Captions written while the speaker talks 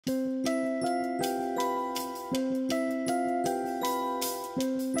The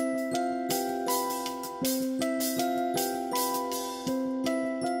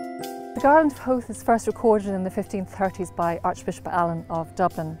Garland of Howth is first recorded in the 1530s by Archbishop Allen of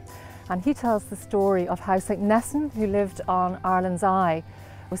Dublin, and he tells the story of how St Nesson, who lived on Ireland's Eye,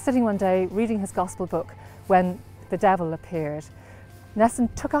 was sitting one day reading his gospel book when the devil appeared.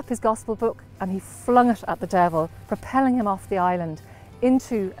 Nesson took up his gospel book and he flung it at the devil, propelling him off the island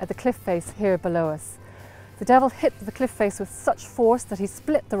into the cliff face here below us. The devil hit the cliff face with such force that he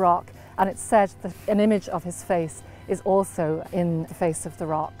split the rock, and it's said that an image of his face is also in the face of the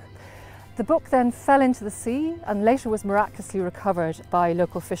rock. The book then fell into the sea and later was miraculously recovered by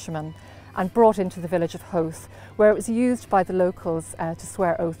local fishermen and brought into the village of Howth, where it was used by the locals to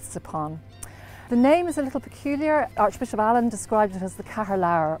swear oaths upon. The name is a little peculiar. Archbishop Allen described it as the Cahir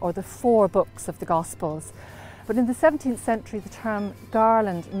Leabhar, or the 4 books of the Gospels. But in the 17th century, the term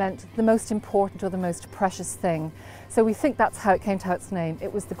garland meant the most important or the most precious thing. So we think that's how it came to have its name.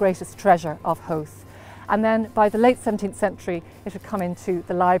 It was the greatest treasure of Howth. And then by the late 17th century, it had come into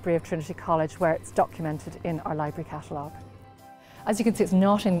the library of Trinity College, where it's documented in our library catalogue. As you can see, it's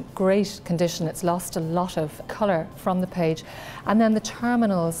not in great condition. It's lost a lot of colour from the page. And then the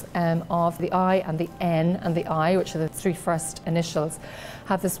terminals of the I and the N and the I, which are the 3 first initials,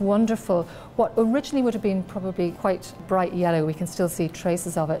 have this wonderful, what originally would have been probably quite bright yellow. We can still see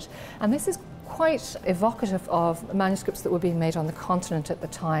traces of it. And this is quite evocative of manuscripts that were being made on the continent at the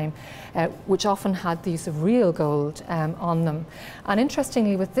time, which often had the use of real gold on them. And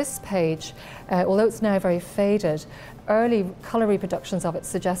interestingly, with this page, although it's now very faded, early colour reproductions of it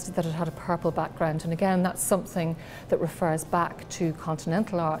suggested that it had a purple background, and again that's something that refers back to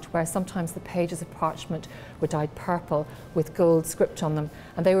continental art, where sometimes the pages of parchment were dyed purple with gold script on them,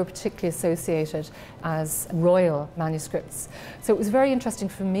 and they were particularly associated as royal manuscripts. So it was very interesting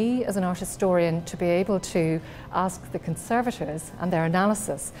for me as an art historian to be able to ask the conservators and their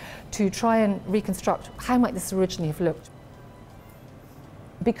analysis to try and reconstruct how might this originally have looked.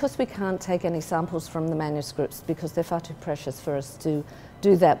 Because we can't take any samples from the manuscripts because they're far too precious for us to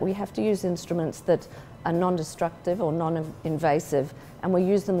do that, we have to use instruments that are non-destructive or non-invasive, and we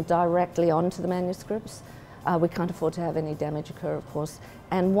use them directly onto the manuscripts. We can't afford to have any damage occur, of course.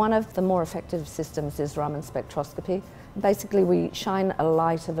 And one of the more effective systems is Raman spectroscopy. Basically, we shine a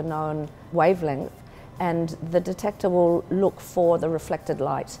light of a known wavelength, and the detector will look for the reflected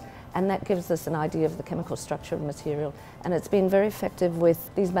light. And that gives us an idea of the chemical structure of material. And it's been very effective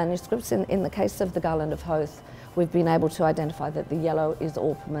with these manuscripts. In the case of the Garland of Howth, we've been able to identify that the yellow is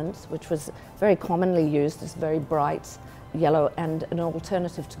orpiment, which was very commonly used as very bright yellow and an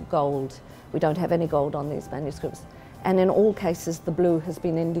alternative to gold. We don't have any gold on these manuscripts. And in all cases, the blue has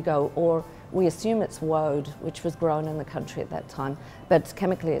been indigo, or we assume it's woad, which was grown in the country at that time, but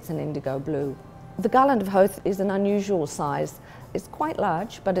chemically it's an indigo blue. The Garland of Howth is an unusual size. It's quite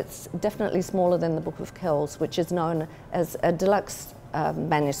large, but it's definitely smaller than the Book of Kells, which is known as a deluxe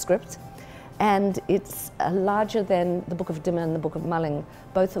manuscript. And it's larger than the Book of Dimmer and the Book of Mulling,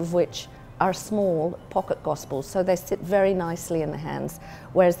 both of which are small pocket gospels, so they sit very nicely in the hands,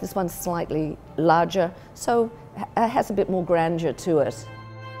 whereas this one's slightly larger, so has a bit more grandeur to it.